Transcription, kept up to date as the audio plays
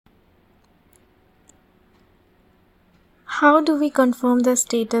How do we confirm the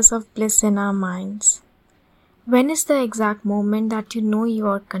status of bliss in our minds? When is the exact moment that you know you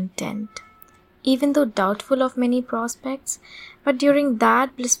are content? Even though doubtful of many prospects, but during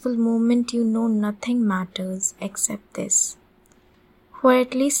that blissful moment you know nothing matters except this. For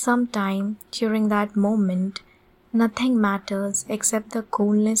at least some time during that moment, nothing matters except the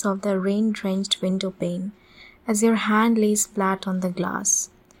coolness of the rain-drenched window pane as your hand lays flat on the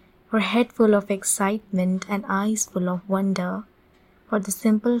glass. Your head full of excitement and eyes full of wonder, for the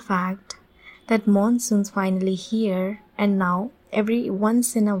simple fact that monsoon's finally here and now, every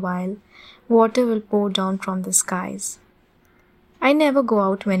once in a while, water will pour down from the skies. I never go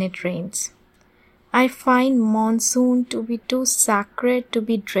out when it rains. I find monsoon to be too sacred to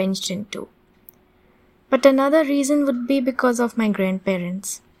be drenched into. But another reason would be because of my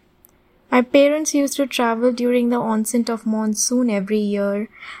grandparents. My parents used to travel during the onset of monsoon every year,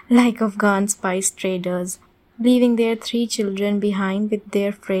 like Afghan spice traders, leaving their 3 children behind with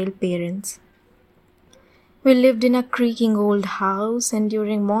their frail parents. We lived in a creaking old house, and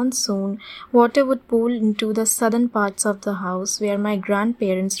during monsoon, water would pool into the southern parts of the house where my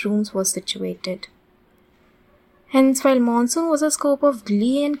grandparents' rooms were situated. Hence, while monsoon was a scope of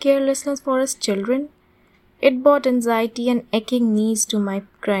glee and carelessness for us children, it brought anxiety and aching knees to my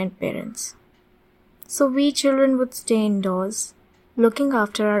grandparents. So we children would stay indoors, looking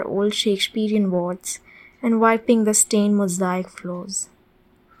after our old Shakespearean wards and wiping the stained mosaic floors.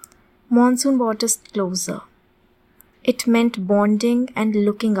 Monsoon brought us closer. It meant bonding and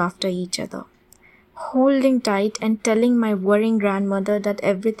looking after each other, holding tight and telling my worrying grandmother that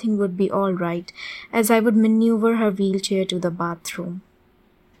everything would be all right as I would maneuver her wheelchair to the bathroom.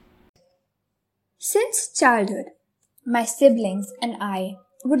 Since childhood, my siblings and I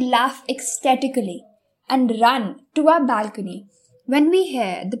would laugh ecstatically and run to our balcony when we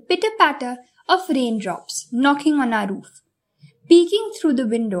hear the pitter-patter of raindrops knocking on our roof. Peeking through the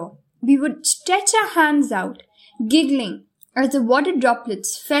window, we would stretch our hands out, giggling as the water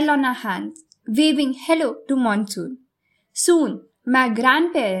droplets fell on our hands, waving hello to monsoon. Soon, my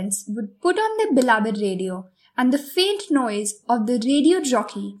grandparents would put on their beloved radio, and the faint noise of the radio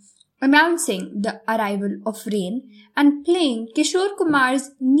jockey announcing the arrival of rain and playing Kishore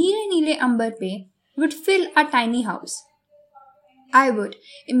Kumar's Neele Neele Ambar Pe would fill our tiny house. I would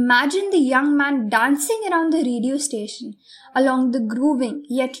imagine the young man dancing around the radio station along the grooving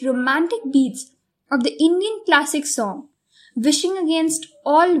yet romantic beats of the Indian classic song, wishing against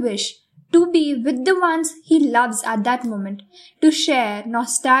all wish to be with the ones he loves at that moment, to share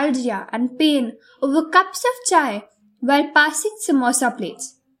nostalgia and pain over cups of chai while passing samosa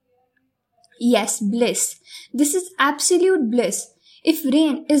plates. Yes, bliss. This is absolute bliss. If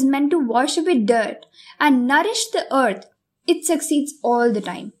rain is meant to wash away dirt and nourish the earth, it succeeds all the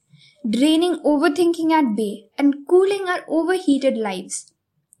time, draining overthinking at bay and cooling our overheated lives.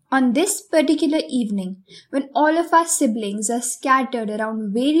 On this particular evening, when all of our siblings are scattered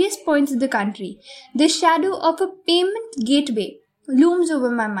around various points of the country, the shadow of a payment gateway looms over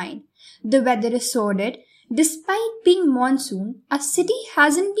my mind. The weather is sordid. Despite being monsoon, our city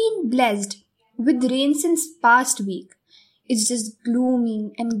hasn't been blessed with rain since past week. It's just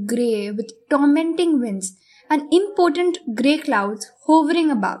gloomy and grey with tormenting winds and impotent grey clouds hovering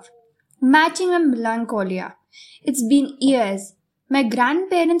above, matching my melancholia. It's been years. My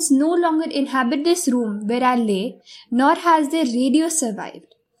grandparents no longer inhabit this room where I lay, nor has their radio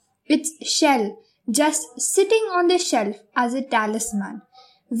survived. Its shell just sitting on the shelf as a talisman,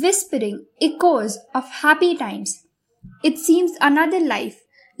 whispering echoes of happy times. It seems another life,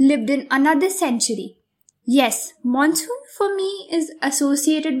 lived in another century. Yes, monsoon for me is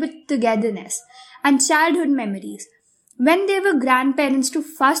associated with togetherness and childhood memories. When there were grandparents to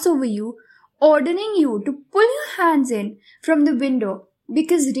fuss over you, ordering you to pull your hands in from the window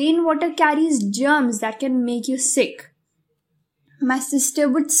because rainwater carries germs that can make you sick. My sister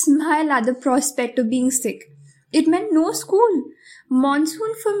would smile at the prospect of being sick. It meant no school.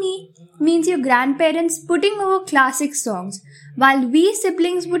 Monsoon for me means your grandparents putting over classic songs, while we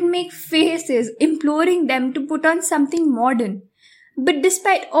siblings would make faces imploring them to put on something modern. But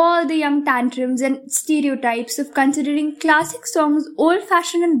despite all the young tantrums and stereotypes of considering classic songs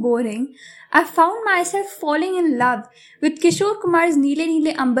old-fashioned and boring, I found myself falling in love with Kishore Kumar's Neele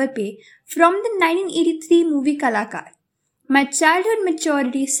Neele Ambar Pe from the 1983 movie Kalakar. My childhood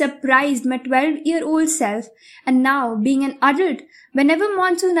maturity surprised my 12-year-old self, and now, being an adult, whenever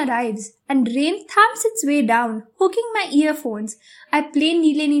monsoon arrives and rain thumps its way down, hooking my earphones, I play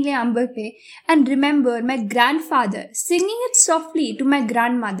Neele Neele Ambar Pe and remember my grandfather singing it softly to my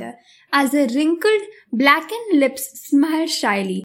grandmother as her wrinkled, blackened lips smiled shyly.